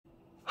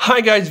Hi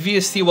guys,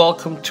 VST,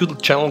 welcome to the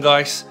channel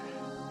guys.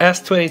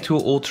 S22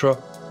 Ultra,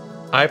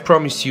 I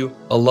promise you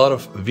a lot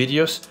of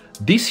videos.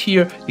 This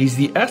here is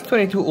the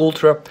S22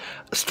 Ultra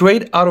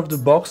straight out of the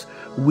box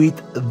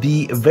with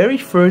the very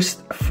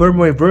first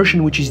firmware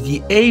version, which is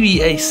the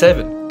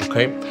AVBF,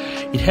 okay?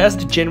 It has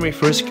the January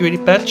 1st security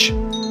patch,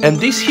 and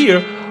this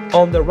here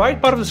on the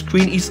right part of the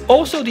screen is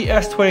also the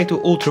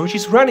S22 Ultra, which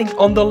is running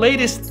on the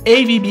latest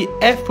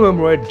AVBF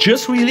firmware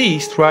just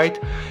released, right?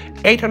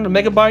 800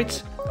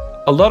 megabytes.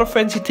 A lot of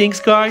fancy things,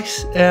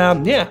 guys.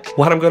 Yeah,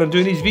 what I'm gonna do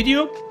in this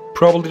video,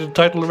 probably the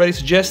title already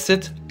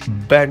suggested,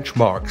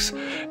 benchmarks.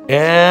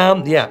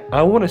 And yeah,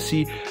 I wanna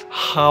see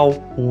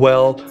how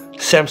well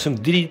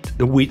Samsung did it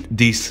with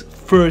this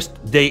first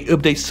day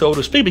update, so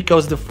to speak,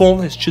 because the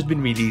phone has just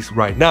been released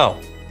right now.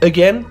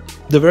 Again,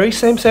 the very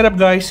same setup,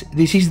 guys.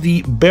 This is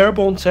the bare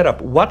bone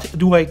setup. What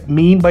do I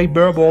mean by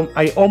bare bone?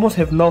 I almost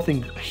have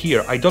nothing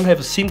here. I don't have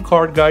a SIM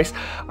card, guys.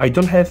 I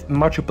don't have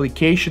much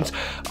applications.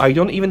 I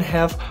don't even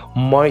have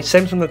my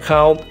Samsung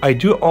account. I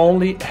do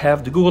only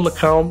have the Google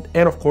account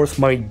and of course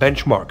my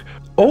benchmark.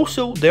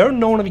 Also, there are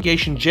no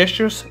navigation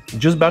gestures,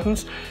 just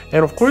buttons.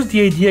 And of course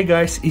the idea,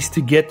 guys, is to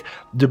get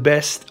the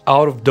best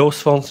out of those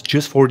phones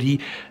just for the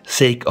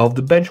sake of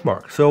the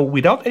benchmark. So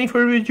without any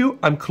further ado,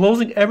 I'm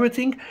closing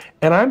everything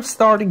and I'm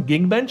starting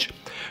GeekBench.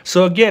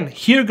 So again,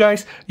 here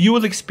guys, you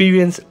will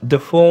experience the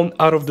phone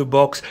out of the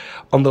box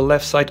on the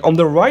left side. On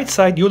the right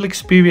side, you'll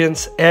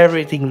experience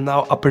everything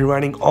now up and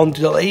running on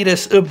the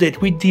latest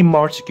update with the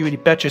March security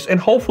patches and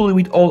hopefully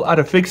with all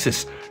other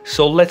fixes.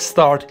 So let's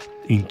start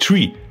in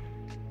 3,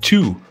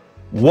 2,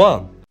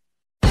 1.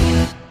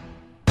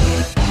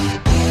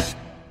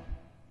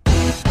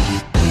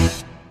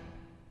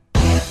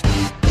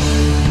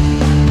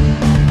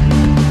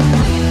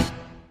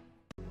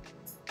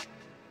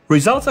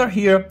 Results are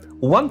here: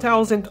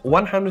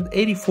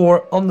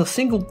 1184 on the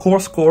single core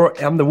score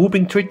and the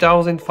whooping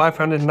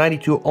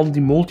 3592 on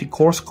the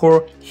multi-core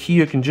score.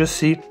 Here you can just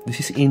see this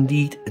is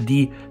indeed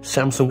the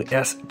Samsung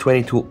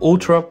S22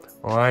 Ultra.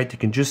 Alright, you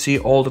can just see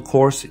all the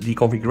cores, the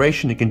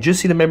configuration, you can just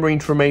see the memory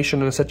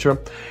information, etc.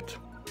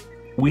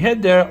 We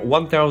had there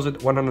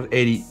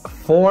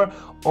 1184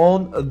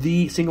 on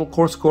the single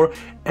core score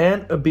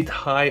and a bit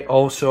high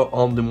also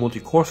on the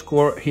multi-core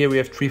score. Here we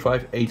have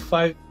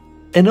 3585.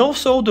 And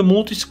also the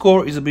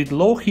multi-score is a bit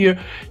low here,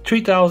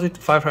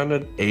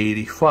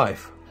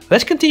 3585.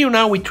 Let's continue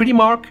now with 3D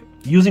Mark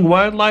using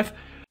Wildlife.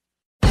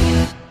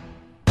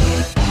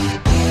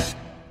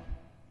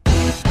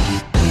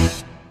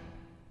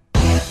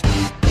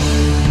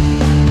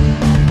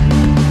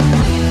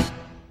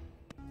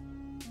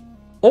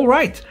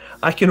 Alright,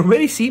 I can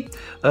already see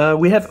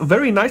we have a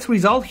very nice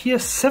result here,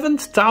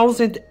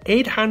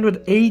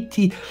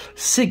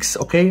 7886,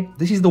 okay?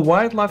 This is the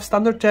Wildlife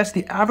standard test,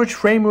 the average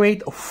frame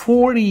rate of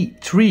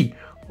 43.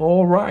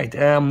 Alright,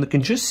 you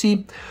can just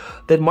see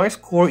that my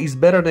score is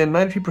better than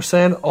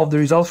 93% of the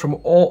results from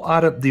all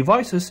other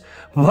devices.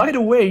 By the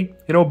way,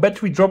 you know,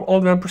 battery drop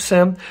only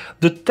 1%.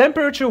 The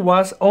temperature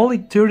was only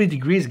 30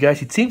 degrees,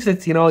 guys. It seems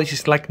that, you know, this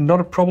is like not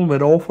a problem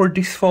at all for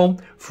this phone.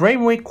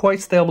 Frame rate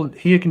quite stable.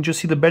 Here you can just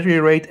see the battery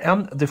rate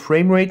and the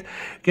frame rate.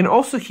 You can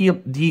also hear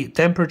the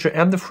temperature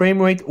and the frame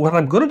rate. What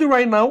I'm gonna do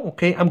right now,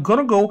 okay, I'm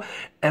gonna go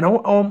and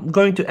I'm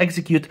going to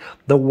execute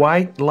the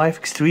Wildlife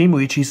Extreme,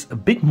 which is a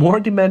bit more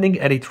demanding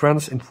and it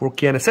runs in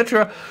 4K and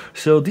etc.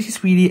 So this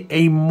is really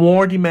a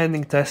more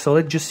demanding test. So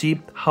let's just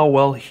see how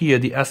well here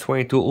the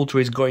S22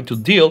 Ultra is going to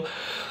deal.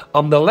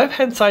 On the left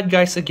hand side,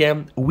 guys,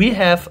 again, we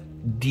have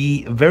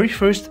the very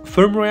first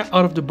firmware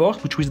out of the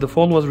box, which was the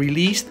phone was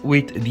released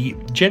with the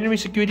January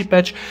security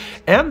patch.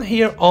 And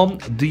here on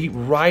the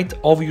right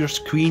of your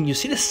screen, you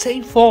see the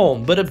same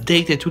phone, but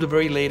updated to the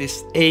very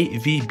latest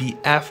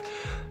AVBF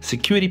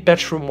security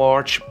patch from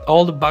March.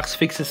 All the bugs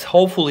fixes.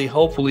 Hopefully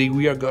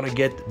we are gonna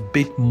get a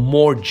bit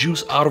more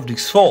juice out of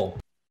this phone.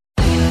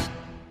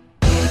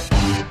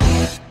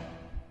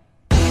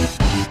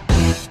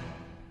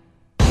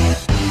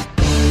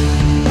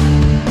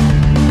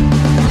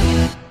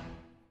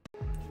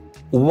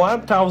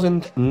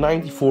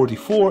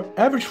 (109044)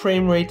 average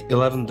frame rate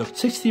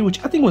 11.60,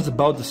 which I think was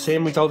about the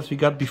same result as we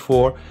got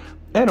before.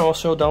 And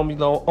also down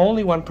below,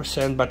 only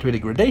 1% battery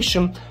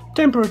degradation,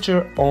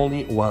 temperature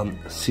only 1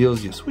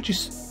 Celsius, which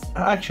is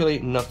actually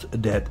not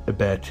that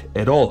bad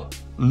at all.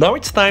 Now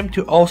it's time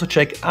to also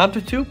check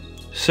AnTuTu.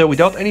 So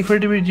without any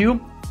further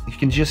ado, you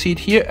can just see it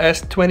here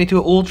as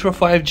S22 Ultra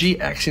 5G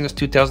Exynos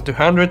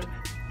 2200.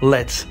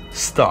 Let's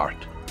start.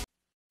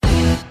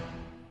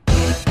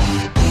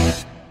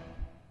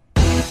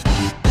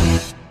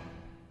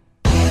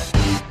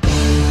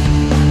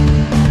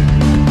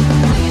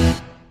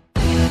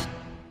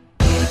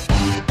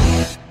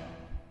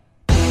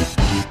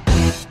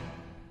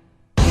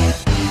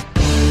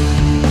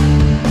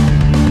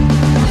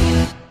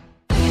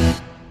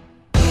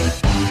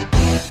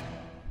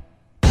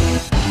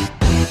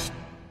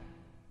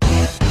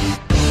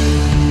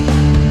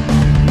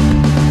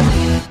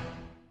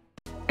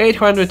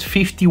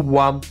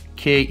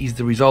 $851K is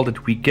the result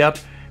that we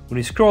got When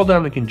you scroll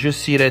down, you can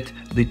just see that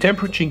the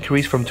temperature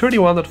increased from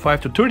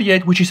 31.5 to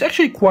 38, which is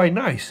actually quite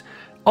nice.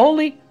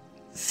 Only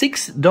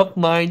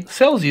 6.9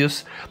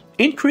 Celsius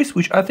increase,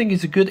 which I think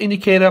is a good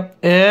indicator,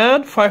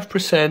 and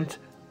 5%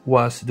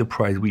 was the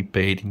price we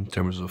paid in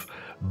terms of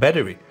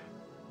battery.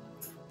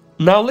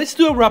 Now let's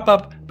do a wrap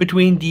up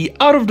between the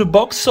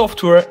out-of-the-box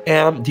software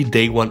and the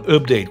day one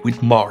update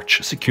with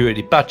March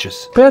security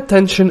patches. Pay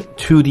attention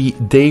to the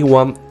day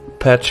one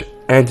patch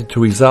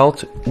AnTuTu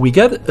result. We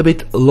get a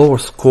bit lower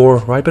score,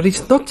 right? But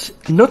it's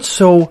not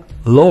so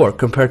lower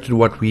compared to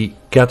what we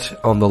get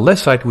on the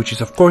left side, which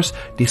is of course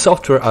the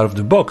software out of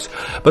the box.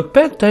 But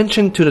pay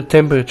attention to the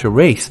temperature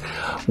raise.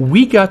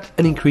 We got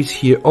an increase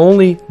here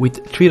only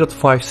with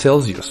 3.5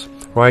 Celsius.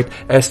 Right,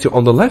 as to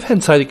on the left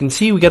hand side, you can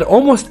see we get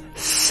almost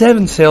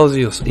 7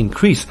 Celsius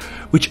increase,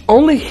 which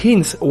only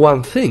hints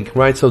one thing,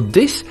 right? So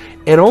this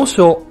and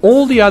also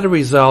all the other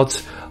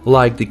results,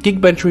 like the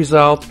GeekBench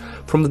result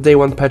from the day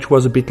one patch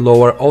was a bit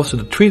lower. Also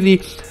the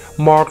 3D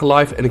Mark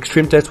Live and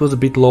Extreme test was a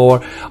bit lower.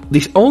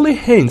 This only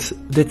hints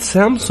that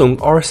Samsung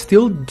are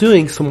still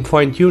doing some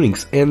fine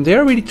tunings, and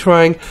they're really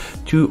trying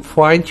to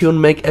fine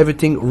tune, make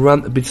everything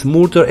run a bit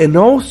smoother, and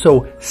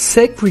also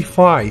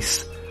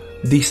sacrifice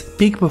this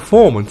peak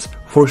performance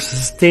for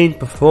sustained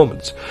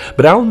performance.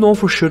 But I'll know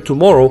for sure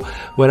tomorrow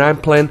when I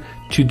plan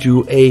to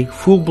do a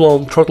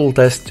full-blown throttle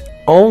test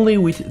only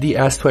with the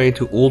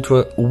S22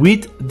 Ultra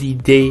with the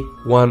day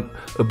one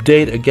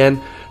update.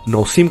 Again,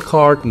 no SIM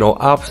card, no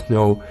apps,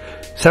 no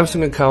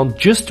Samsung account,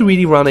 just to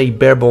really run a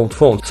bare-bone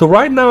phone. So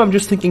right now I'm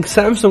just thinking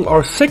Samsung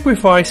are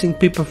sacrificing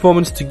peak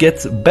performance to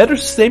get better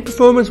sustained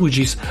performance, which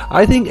is,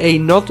 I think, a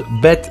not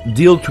bad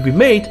deal to be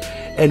made,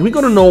 and we're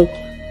gonna know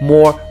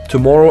more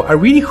tomorrow. I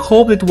really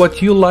hope that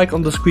what you like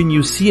on the screen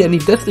you see, and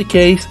if that's the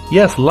case,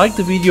 yes, like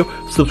the video,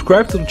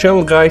 subscribe to the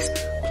channel, guys.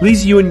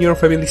 Please, you and your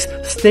families,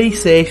 stay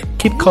safe,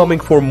 keep coming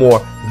for more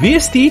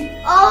VST.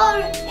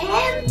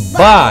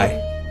 Bye!